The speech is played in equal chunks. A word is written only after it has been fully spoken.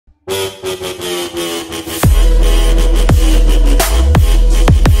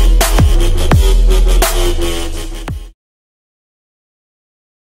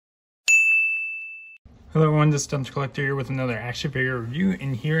Hello everyone, this is Dungeon Collector here with another action figure review,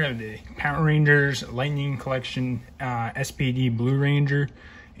 and here I have the Power Rangers Lightning Collection S.P.D Blue Ranger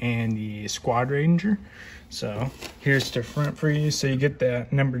and the Squad Ranger. So here's the front for you. So you get the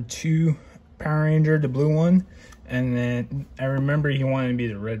number 2 Power Ranger, the blue one, and then I remember he wanted to be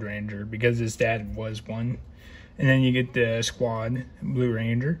the Red Ranger because his dad was one. And then you get the Squad Blue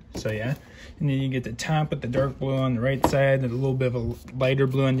Ranger, so yeah. And then you get the top with the dark blue on the right side, and a little bit of a lighter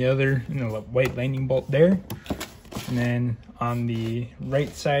blue on the other, and a white lightning bolt there. And then on the right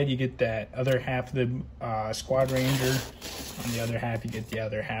side, you get that other half of the Squad Ranger. On the other half, you get the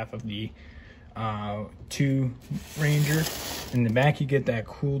other half of the 2 Ranger. In the back, you get that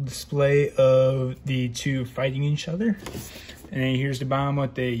cool display of the 2 fighting each other. And then here's the bottom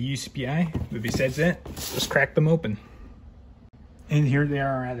with the UCPI. But besides that, let's crack them open. And here they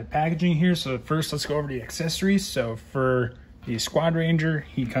are at the packaging here. So first, let's go over the accessories. So for the Squad Ranger,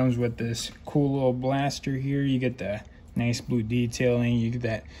 he comes with this cool little blaster here. You get the nice blue detailing. You get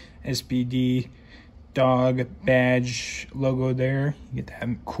that S.P.D dog badge logo there. You get that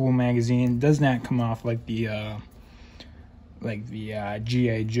cool magazine. It does not come off like the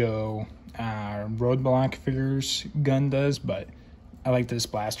G.I. Joe Roadblock figures gun does, but I like this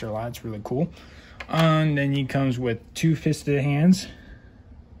blaster a lot. It's really cool. And then he comes with 2 fisted hands.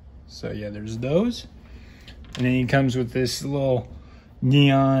 So yeah, there's those. And then he comes with this little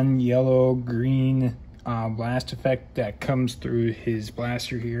neon yellow green blast effect that comes through his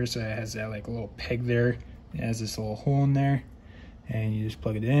blaster here. So it has that like little peg there. It has this little hole in there, and you just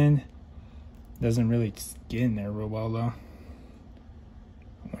plug it in. Doesn't really get in there real well though.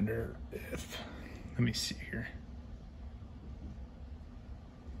 I wonder if, let me see here.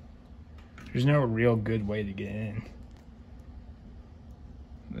 There's no real good way to get in.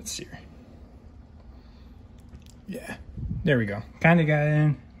 Let's see here. Yeah, there we go. Kind of got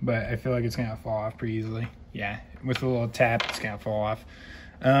in, but I feel like it's gonna fall off pretty easily. Yeah, with a little tap, it's gonna fall off.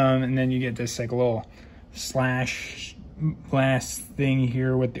 And then you get this like little slash glass thing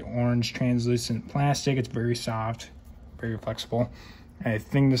here with the orange translucent plastic. It's very soft, very flexible. I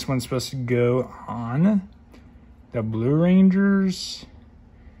think this one's supposed to go on the Blue Rangers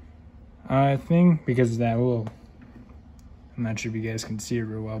thing, because of that little, I'm not sure if you guys can see it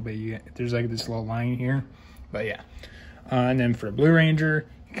real well, but there's like this little line here. But yeah, and then for Blue Ranger,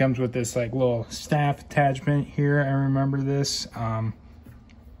 it comes with this like little staff attachment here. I remember this.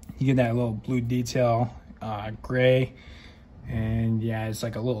 You get that little blue detail, gray, and yeah, it's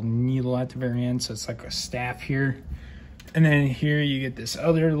like a little needle at the very end, so it's like a staff here. And then here you get this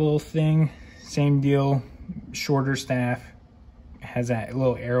other little thing, same deal, shorter staff, has that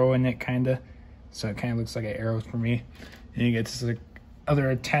little arrow in it kinda, so it kind of looks like an arrow for me. And you get this like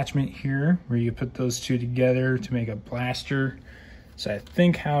other attachment here where you put those 2 together to make a blaster. So I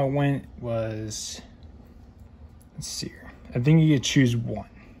think how it went was, let's see here, I think you choose one.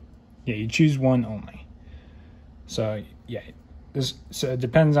 Yeah, you choose one only. So yeah, so it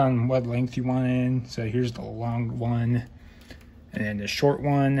depends on what length you want in. So here's the long one, and then the short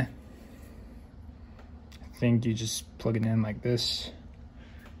one, I think you just plug it in like this.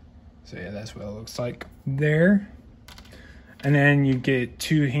 So yeah, that's what it looks like there. And then you get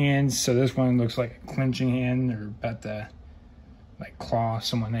 2 hands. So this one looks like a clenching hand, or about to like claw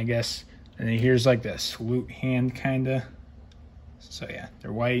someone, I guess. And then here's like the salute hand kinda. So yeah,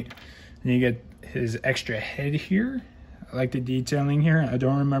 they're white. And you get his extra head here. I like the detailing here. I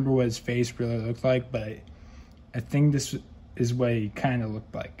don't remember what his face really looked like, but I think this is what he kind of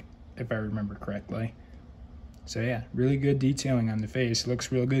looked like, if I remember correctly. So yeah, really good detailing on the face. It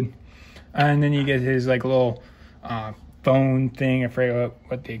looks real good. And then you get his like little phone thing. I forget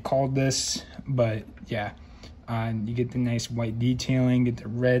what they called this, but yeah. You get the nice white detailing, get the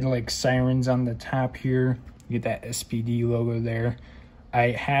red like sirens on the top here. You get that S.P.D logo there. I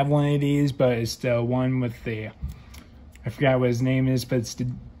have one of these, but it's the one with the, I forgot what his name is, but it's the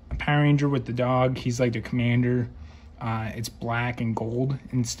Power Ranger with the dog. He's like the commander. It's black and gold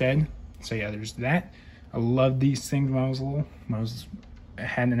instead. So yeah, there's that. I loved these things when I was little. I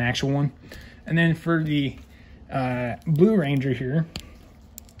had an actual one. And then for the Blue Ranger here,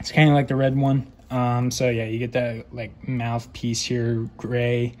 it's kind of like the red one. So yeah, you get that like mouthpiece here,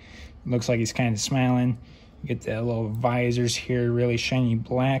 gray. Looks like he's kind of smiling. You get the little visors here, really shiny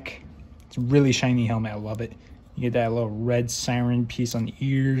black. It's a really shiny helmet, I love it. You get that little red siren piece on the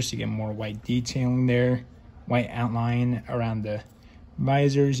ears. You get more white detailing there, white outline around the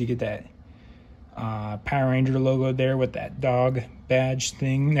visors. You get that Power Ranger logo there with that dog badge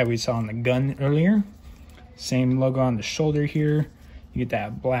thing that we saw on the gun earlier. Same logo on the shoulder here. You get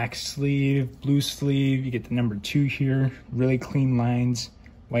that black sleeve, blue sleeve. You get the number 2 here, really clean lines,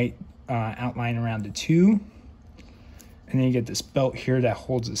 white outline around the 2. And then you get this belt here that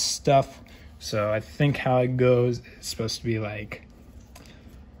holds his stuff. So I think how it goes, it's supposed to be like,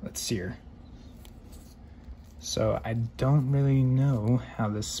 let's see here. So I don't really know how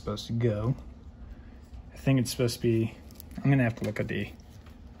this is supposed to go. I think it's supposed to be, I'm gonna have to look at the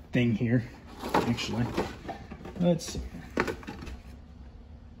thing here, actually. Let's see.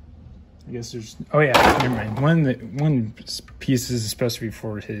 I guess there's, oh yeah, never mind. One piece is supposed to be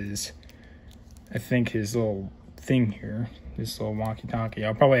for his, I think his little thing here, this little walkie-talkie.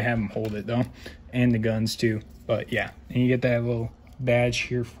 I'll probably have him hold it though, and the guns too. But yeah, and you get that little badge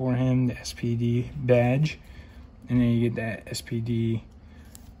here for him, the S.P.D badge, and then you get that S.P.D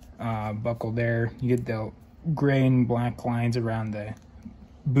buckle there. You get the gray and black lines around the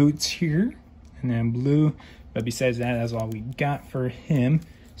boots here, and then blue. But besides that, that's all we got for him.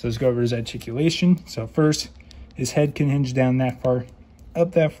 So let's go over his articulation. So first, his head can hinge down that far,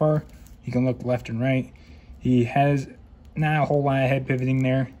 up that far. He can look left and right. He has not a whole lot of head pivoting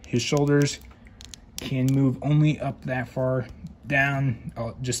there. His shoulders can move only up that far, down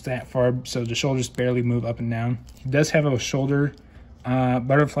just that far. So the shoulders barely move up and down. He does have a shoulder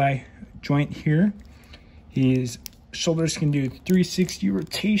butterfly joint here. His shoulders can do 360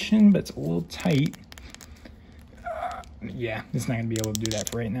 rotation, but it's a little tight. Yeah, it's not gonna be able to do that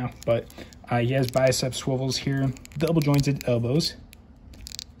for right now, but he has bicep swivels here, double jointed elbows,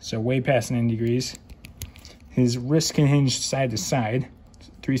 so way past 90 degrees. His wrist can hinge side to side,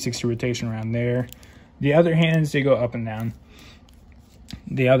 360 rotation around there. The other hands, they go up and down.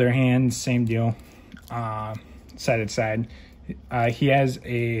 The other hand, same deal, side to side. He has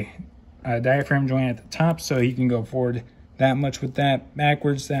a diaphragm joint at the top, so he can go forward that much with that,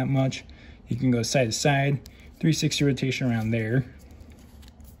 backwards that much. He can go side to side, 360 rotation around there.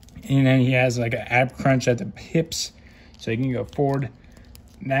 And then he has like an ab crunch at the hips, so he can go forward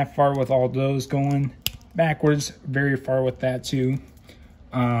that far with all those going, backwards very far with that too.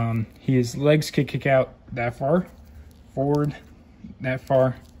 His legs can kick out that far, forward that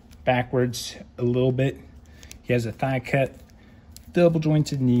far, backwards a little bit. He has a thigh cut, double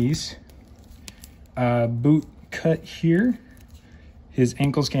jointed knees, boot cut here. His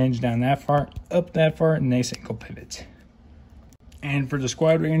ankles can hinge down that far, up that far, nice ankle pivot. And for the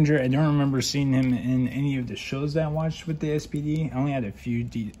Squad Ranger, I don't remember seeing him in any of the shows that I watched with the S.P.D. I only had a few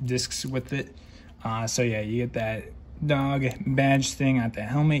discs with it. So yeah, you get that dog badge thing at the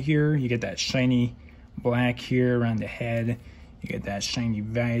helmet here. You get that shiny black here around the head. You get that shiny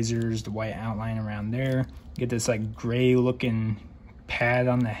visors, the white outline around there. You get this like gray looking pad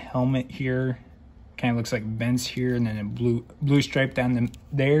on the helmet here. Kind of looks like vents here, and then a blue stripe down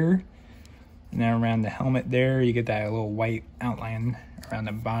there. And then around the helmet there, you get that little white outline around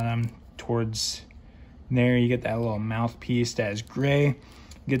the bottom towards there. You get that little mouthpiece that is gray. You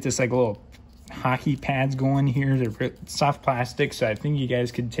get this like little hockey pads going here. They're soft plastic, so I think you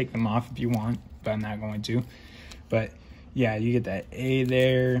guys could take them off if you want, but I'm not going to. But yeah, you get that A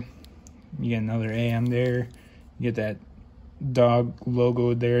there. You get another A on there. You get that dog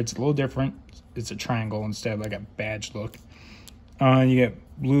logo there. It's a little different. It's a triangle instead of like a badge look. You get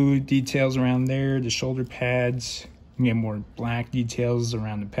blue details around there, the shoulder pads. You get more black details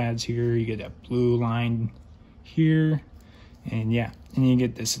around the pads here. You get that blue line here. And yeah, and you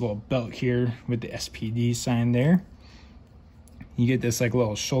get this little belt here with the S.P.D sign there. You get this like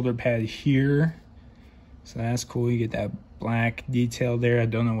little shoulder pad here. So that's cool. You get that black detail there. I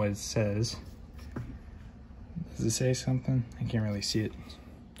don't know what it says. Does it say something? I can't really see it.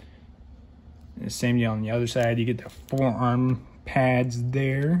 And the same deal on the other side. You get the forearm pads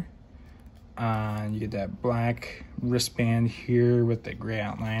there. You get that black wristband here with the gray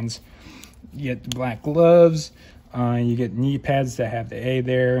outlines. You get the black gloves. You get knee pads that have the A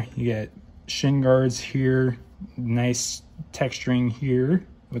there. You get shin guards here. Nice texturing here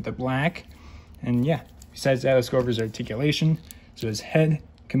with the black. And yeah, besides that, let's go over his articulation. So his head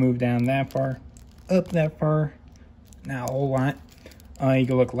can move down that far, up that far. Not a whole lot. You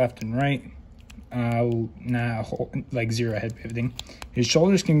can look left and right. Not a whole, like zero head pivoting. His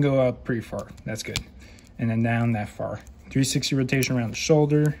shoulders can go up pretty far. That's good. And then down that far. 360 rotation around the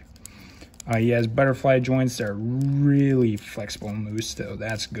shoulder. He has butterfly joints that are really flexible and loose, so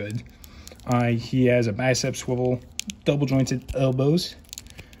that's good. He has a bicep swivel, double jointed elbows.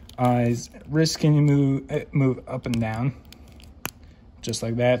 His wrists can move up and down, just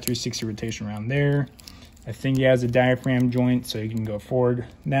like that. 360 rotation around there. I think he has a diaphragm joint, so you can go forward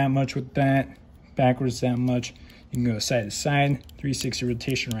that much with that, backwards that much. You can go side to side, 360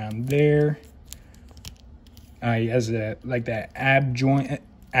 rotation around there. He has like that ab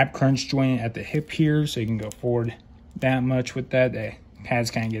crunch joint at the hip here, so you can go forward that much with that.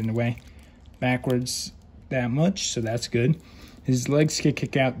 pads kind of get in the way. Backwards that much, so that's good. His legs can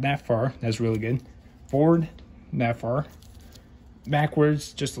kick out that far, that's really good. Forward that far.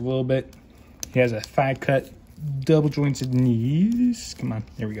 Backwards just a little bit. He has a thigh cut, double jointed knees. Come on,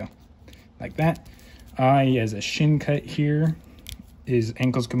 there we go. Like that. He has a shin cut here. His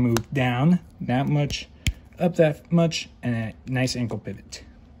ankles can move down that much, up that much, and a nice ankle pivot.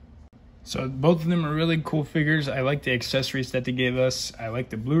 So both of them are really cool figures. I like the accessories that they gave us. I like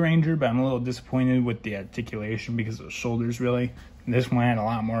the Blue Ranger, but I'm a little disappointed with the articulation because of the shoulders, really. This one had a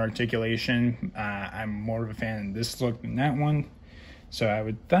lot more articulation. I'm more of a fan of this look than that one. So I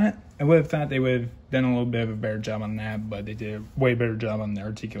would have thought they would have done a little bit of a better job on that, but they did a way better job on the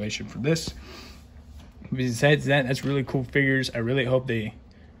articulation for this. Besides that, that's really cool figures. I really hope they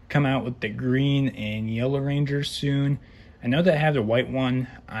come out with the green and yellow Ranger soon. I know that I have the white one.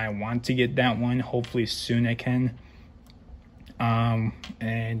 I want to get that one. Hopefully soon I can.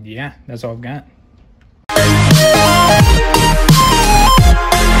 And yeah, that's all I've got.